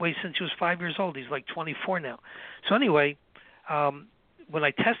been that way since he was 5 years old. He's like 24 now. So anyway, when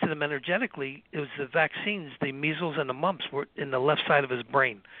I tested him energetically, it was the vaccines, the measles and the mumps, were in the left side of his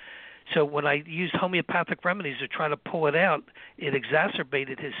brain. So when I used homeopathic remedies to try to pull it out, it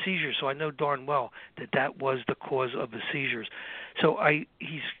exacerbated his seizures. So I know darn well that was the cause of the seizures. So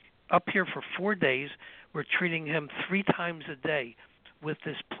he's up here for 4 days. We're treating him 3 times a day with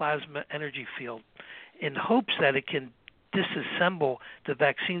this plasma energy field in hopes that it can disassemble the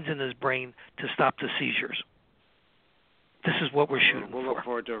vaccines in his brain to stop the seizures. This is what we're shooting for. We'll look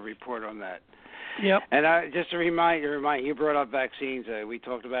forward to a report on that. Yep. And just to remind you brought up vaccines. We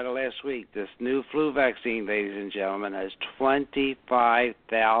talked about it last week. This new flu vaccine, ladies and gentlemen, has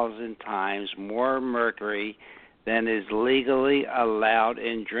 25,000 times more mercury than is legally allowed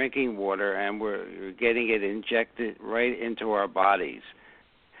in drinking water, and we're getting it injected right into our bodies.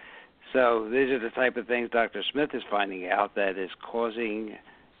 So these are the type of things Dr. Smith is finding out that is causing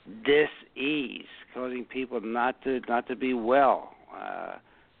dis-ease, causing people not to be well.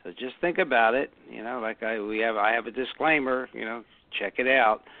 So just think about it. You know, like I have a disclaimer. You know, check it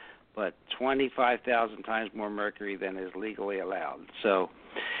out. But 25,000 times more mercury than is legally allowed. So.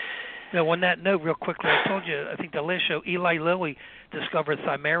 Now, on that note, real quickly, I told you, I think the last show, Eli Lilly discovered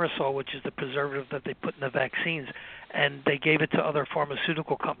thimerosal, which is the preservative that they put in the vaccines, and they gave it to other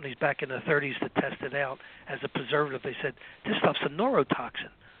pharmaceutical companies back in the 30s to test it out as a preservative. They said, this stuff's a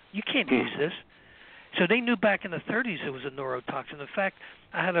neurotoxin. You can't use this. So they knew back in the 30s it was a neurotoxin. In fact,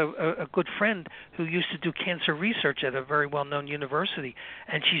 I had a good friend who used to do cancer research at a very well-known university,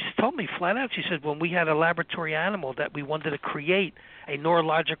 and she told me flat out, she said, when we had a laboratory animal that we wanted to create a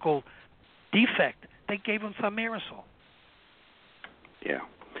neurological defect, they gave him thimerosal. Yeah.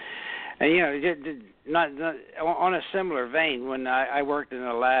 And, you know, not on a similar vein, when I worked in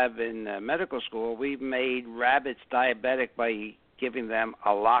a lab in medical school, we made rabbits diabetic by giving them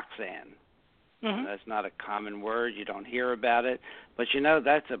Aloxan. Mm-hmm. That's not a common word. You don't hear about it. But, you know,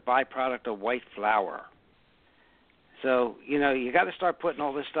 that's a byproduct of white flour. So, you know, you got to start putting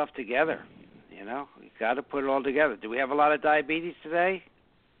all this stuff together. You know, you got to put it all together. Do we have a lot of diabetes today?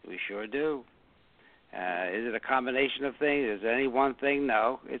 We sure do. Is it a combination of things? Is it any one thing?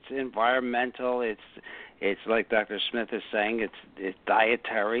 No. It's environmental. It's like Dr. Smith is saying, it's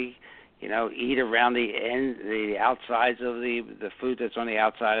dietary. You know, eat around the outsides of the food that's on the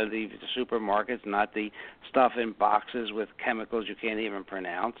outside of the supermarkets, not the stuff in boxes with chemicals you can't even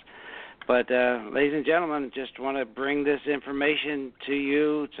pronounce. But, ladies and gentlemen, just want to bring this information to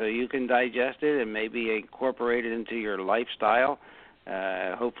you so you can digest it and maybe incorporate it into your lifestyle.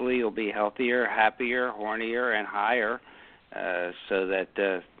 Hopefully you'll be healthier, happier, hornier, and higher so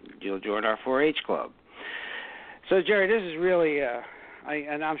that you'll join our 4-H club. So, Jerry, this is really...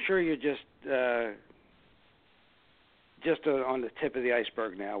 and I'm sure you're just on the tip of the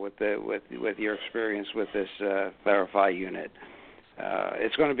iceberg now with your experience with this Therify unit.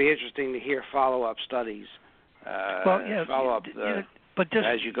 It's going to be interesting to hear follow-up studies. But just,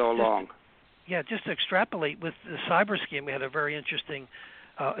 as you go along. Yeah, just to extrapolate with the cyber scheme, we had a very interesting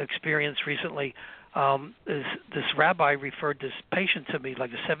experience recently. This rabbi referred this patient to me,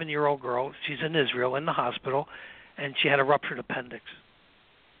 like a 7-year-old girl. She's in Israel in the hospital, and she had a ruptured appendix.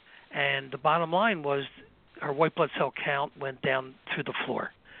 And the bottom line was her white blood cell count went down through the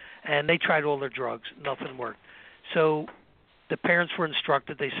floor. And they tried all their drugs. Nothing worked. So the parents were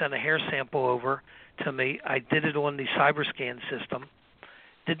instructed. They sent a hair sample over to me. I did it on the CyberScan system,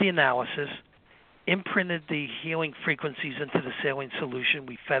 did the analysis, imprinted the healing frequencies into the saline solution.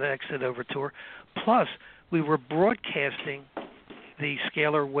 We FedExed it over to her. Plus, we were broadcasting the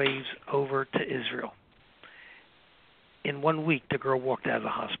scalar waves over to Israel. In 1 week, the girl walked out of the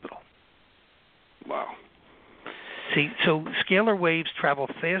hospital. Wow. See, so scalar waves travel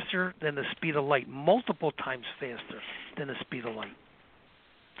faster than the speed of light, multiple times faster than the speed of light.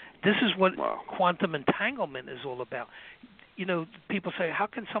 This is what quantum entanglement is all about. You know, people say, how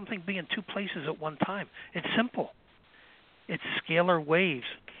can something be in two places at one time? It's simple. It's scalar waves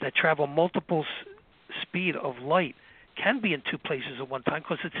that travel multiple speed of light can be in two places at one time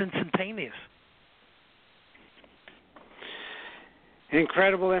because it's instantaneous.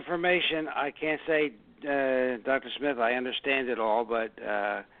 Incredible information. I can't say, Dr. Smith, I understand it all, but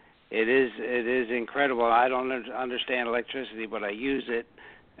it is incredible. I don't understand electricity, but I use it,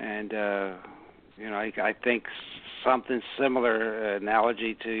 and you know, I think something similar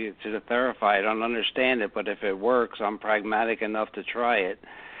analogy to the Therify. I don't understand it, but if it works, I'm pragmatic enough to try it.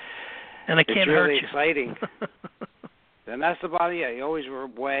 And it can't hurt you. It's really exciting. And that's the body. Yeah, you always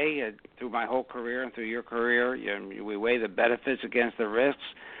weigh through my whole career and through your career. We weigh the benefits against the risks.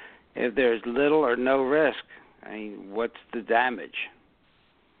 If there's little or no risk, I mean, what's the damage?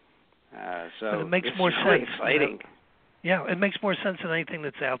 So it makes more sense. Really exciting. Yeah, it makes more sense than anything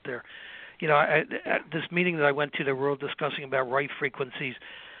that's out there. You know, at this meeting that I went to, they were all discussing about right frequencies,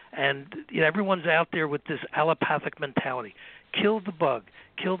 and you know, everyone's out there with this allopathic mentality: kill the bug,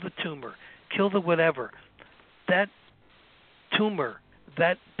 kill the tumor, kill the whatever. That tumor,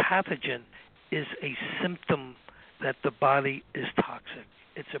 that pathogen, is a symptom that the body is toxic.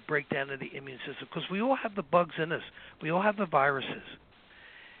 It's a breakdown of the immune system because we all have the bugs in us. We all have the viruses.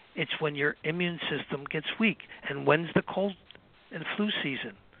 It's when your immune system gets weak. And when's the cold and flu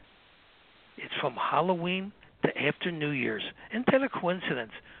season? It's from Halloween to after New Year's. Isn't that a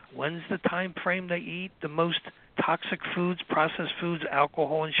coincidence? When's the time frame they eat the most toxic foods, processed foods,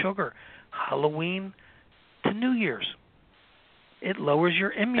 alcohol, and sugar? Halloween to New Year's. It lowers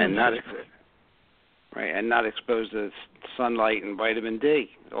your immune system. Right, and not exposed to sunlight and vitamin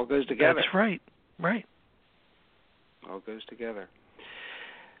D. It all goes together. That's right. All goes together.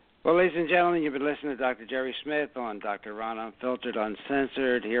 Well, ladies and gentlemen, you've been listening to Dr. Jerry Smith on Dr. Ron Unfiltered,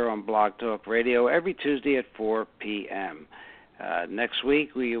 Uncensored, here on Blog Talk Radio every Tuesday at 4 p.m. Next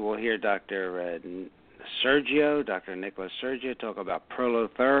week, we will hear Dr. Dr. Nicholas Sergio, talk about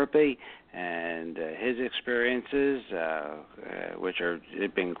prolotherapy and his experiences, which have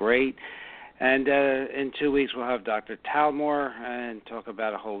been great. And in 2 weeks, we'll have Dr. Talmor and talk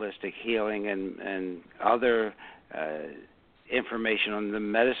about a holistic healing and other information on the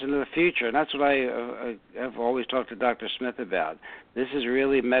medicine of the future. And that's what I have always talked to Dr. Smith about. This is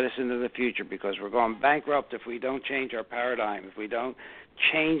really medicine of the future, because we're going bankrupt if we don't change our paradigm, if we don't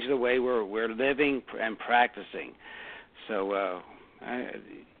change the way we're living and practicing. So,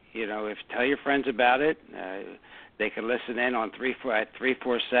 tell your friends about it. They can listen in on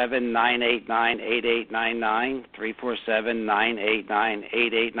 347-989-8899,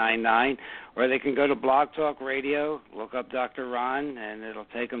 347-989-8899, or they can go to Blog Talk Radio, look up Dr. Ron, and it'll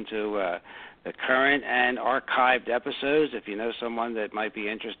take them to the current and archived episodes. If you know someone that might be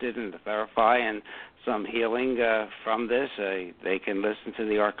interested in the Therify and some healing from this, they can listen to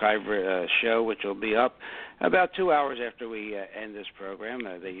the archive show, which will be up about 2 hours after we end this program.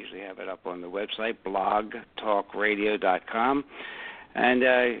 They usually have it up on the website, blogtalkradio.com. And,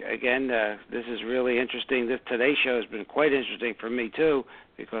 again, this is really interesting. Today's show has been quite interesting for me, too,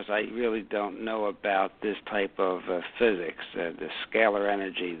 because I really don't know about this type of physics, the scalar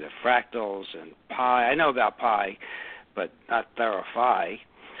energy, the fractals, and pi. I know about pi, but not Therify.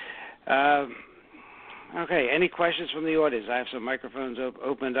 Okay, any questions from the audience? I have some microphones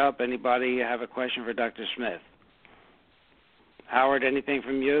opened up. Anybody have a question for Dr. Smith? Howard, anything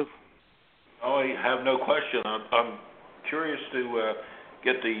from you? Oh, I have no question. I'm curious to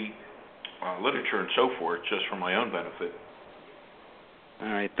get the literature and so forth, just for my own benefit.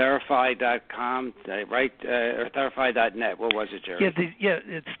 All right, Therify.com, right, or Therify.net. What was it, Jerry?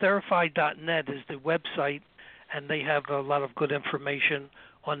 It's Therify.net is the website, and they have a lot of good information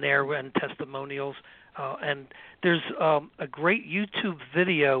on there and testimonials. And there's a great YouTube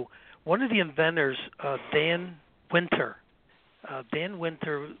video. One of the inventors, Dan Winter. Dan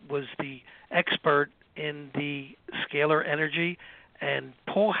Winter was the expert in the scalar energy, and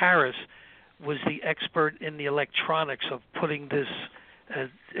Paul Harris was the expert in the electronics of putting this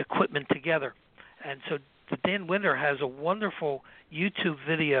equipment together. And so Dan Winter has a wonderful YouTube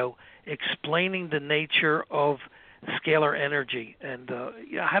video explaining the nature of scalar energy, and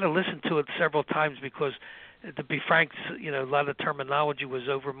I had to listen to it several times because, to be frank, a lot of terminology was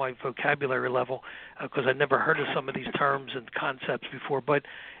over my vocabulary level because I never heard of some of these terms and concepts before. But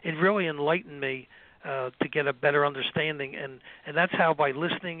it really enlightened me to get a better understanding, and that's how, by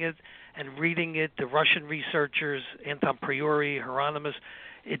listening it and reading it, the Russian researchers, Anton Priori, Hieronymus,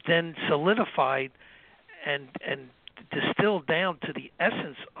 it then solidified and distilled down to the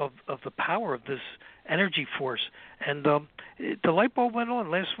essence of the power of this energy force. And the light bulb went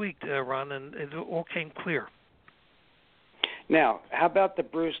on last week, Ron, and it all came clear. Now, how about the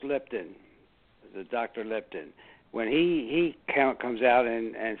Bruce Lipton, the Dr. Lipton, when he comes out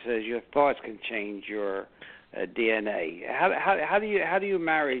and says your thoughts can change your DNA? How do you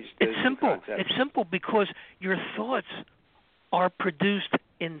marry those concepts? It's simple because your thoughts are produced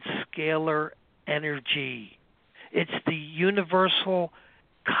in scalar energy. It's the universal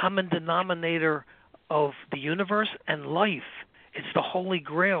common denominator of the universe and life. It's the Holy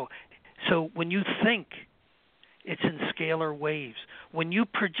Grail. So when you think, it's in scalar waves. When you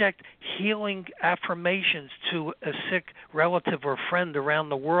project healing affirmations to a sick relative or friend around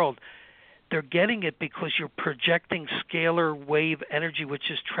the world, they're getting it because you're projecting scalar wave energy,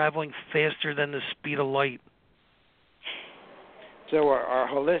 which is traveling faster than the speed of light. So our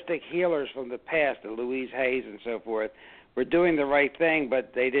holistic healers from the past, the Louise Hayes and so forth, were doing the right thing,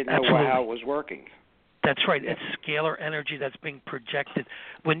 but they didn't know how it was working. That's right. It's scalar energy that's being projected.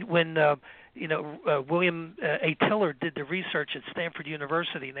 When William A. Tiller did the research at Stanford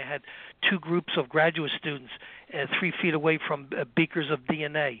University, and they had two groups of graduate students 3 feet away from beakers of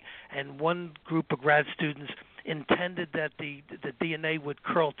DNA, and one group of grad students intended that the DNA would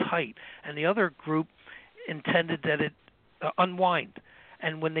curl tight, and the other group intended that it unwind.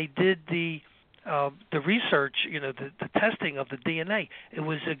 And when they did the research, the testing of the DNA, it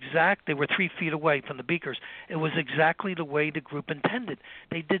was exact. They were 3 feet away from the beakers. It was exactly the way the group intended.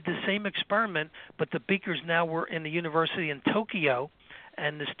 They did the same experiment, but the beakers now were in the university in Tokyo,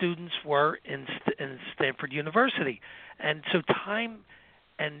 and the students were in Stanford University. And so time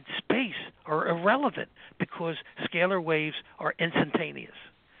and space are irrelevant because scalar waves are instantaneous.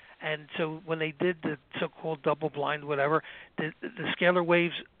 And so when they did the so-called double-blind whatever, the scalar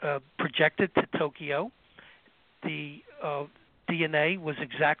waves projected to Tokyo. The DNA was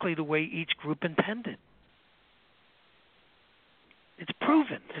exactly the way each group intended. It's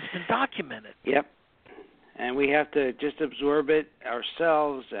proven. It's been documented. Yep. And we have to just absorb it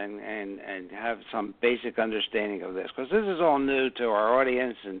ourselves and have some basic understanding of this, because this is all new to our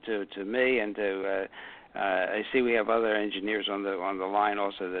audience and to me and to I see we have other engineers on the line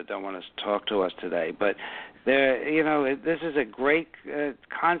also that don't want to talk to us today. But this is a great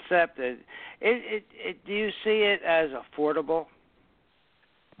concept. Do you see it as affordable?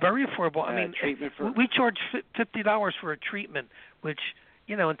 Very affordable. I mean, treatment for... we charge $50 for a treatment, which,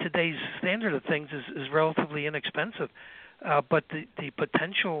 in today's standard of things is relatively inexpensive. But the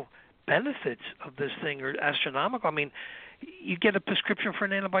potential benefits of this thing are astronomical. I mean, you get a prescription for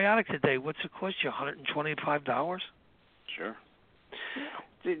an antibiotic today. What's it cost you? $125? Sure.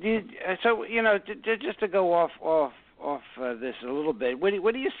 So just to go off this a little bit,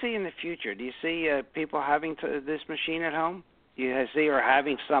 what do you see in the future? Do you see people having this machine at home? Do you see or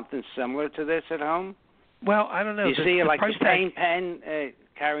having something similar to this at home? Well, I don't know. Do you see like the pain pen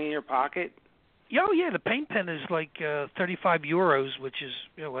carrying in your pocket? Oh yeah, the pain pen is like 35 euros, which is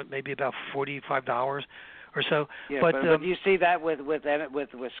maybe about $45 or so. Yeah, but do you see that with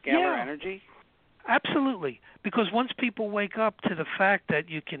scalar energy? Absolutely, because once people wake up to the fact that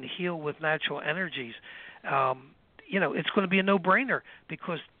you can heal with natural energies, it's going to be a no-brainer,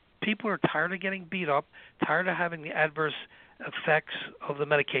 because people are tired of getting beat up, tired of having the adverse effects of the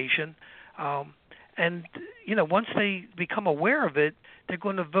medication, and once they become aware of it, they're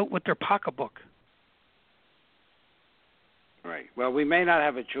going to vote with their pocketbook. Right. Well, we may not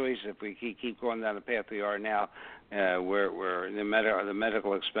have a choice if we keep going down the path we are now, where the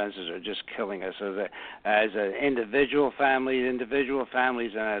medical expenses are just killing us as an individual families, and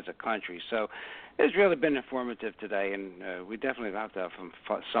as a country. So it's really been informative today, and we definitely have to have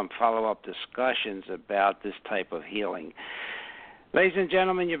some follow-up discussions about this type of healing. Ladies and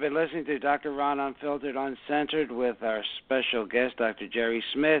gentlemen, you've been listening to Dr. Ron Unfiltered, Uncensored with our special guest, Dr. Jerry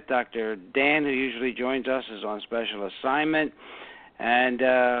Smith. Dr. Dan, who usually joins us, is on special assignment. And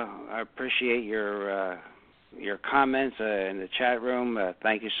I appreciate your comments in the chat room.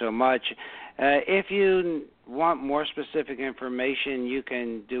 Thank you so much. If you want more specific information, you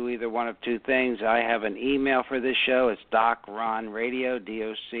can do either one of two things. I have an email for this show. It's docronradio,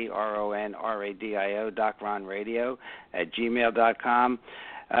 DOCRONRADIO, docronradio @gmail.com.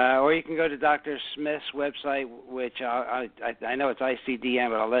 Or you can go to Dr. Smith's website, which I know it's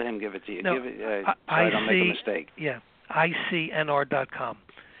ICDN, but I'll let him give it to you. No, so I don't make a mistake. Yeah, ICNR.com.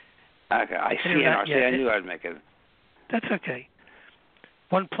 Okay, ICNR. See, I knew I'd make it. That's okay.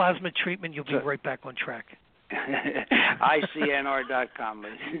 One plasma treatment, you'll be right back on track. ICNR.com.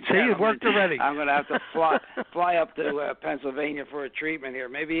 See, it worked already. I'm going to have to fly up to Pennsylvania for a treatment here.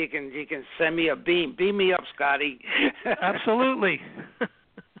 Maybe you can send me a beam. Beam me up, Scotty. Absolutely.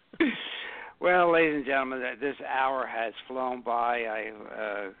 Well, ladies and gentlemen, this hour has flown by. I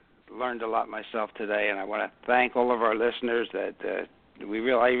learned a lot myself today, and I want to thank all of our listeners that I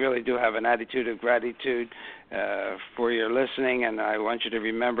really do have an attitude of gratitude for your listening, and I want you to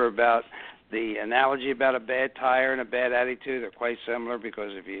remember about the analogy about a bad tire and a bad attitude. They're quite similar,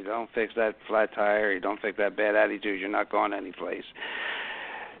 because if you don't fix that flat tire, you don't fix that bad attitude, you're not going anyplace.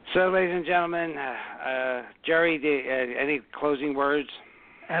 So, ladies and gentlemen, Jerry, any closing words?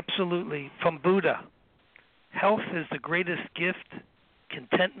 Absolutely. From Buddha, health is the greatest gift,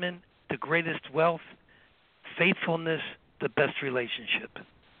 contentment, the greatest wealth, faithfulness, the best relationship.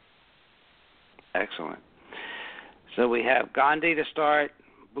 Excellent. So we have Gandhi to start,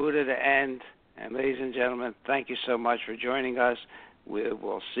 Buddha to end, and ladies and gentlemen, thank you so much for joining us. We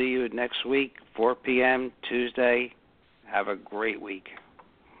will see you next week, 4 p.m. Tuesday. Have a great week.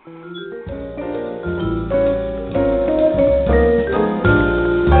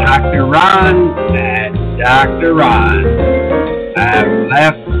 Dr. Ron and Dr. Ron have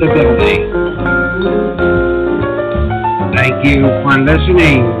left the building. Thank you for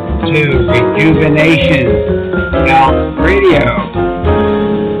listening to Rejuvenation Health Radio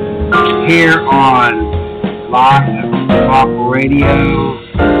here on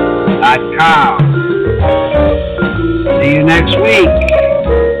blogtalkradio.com. See you next week.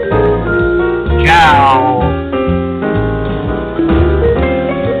 Ciao.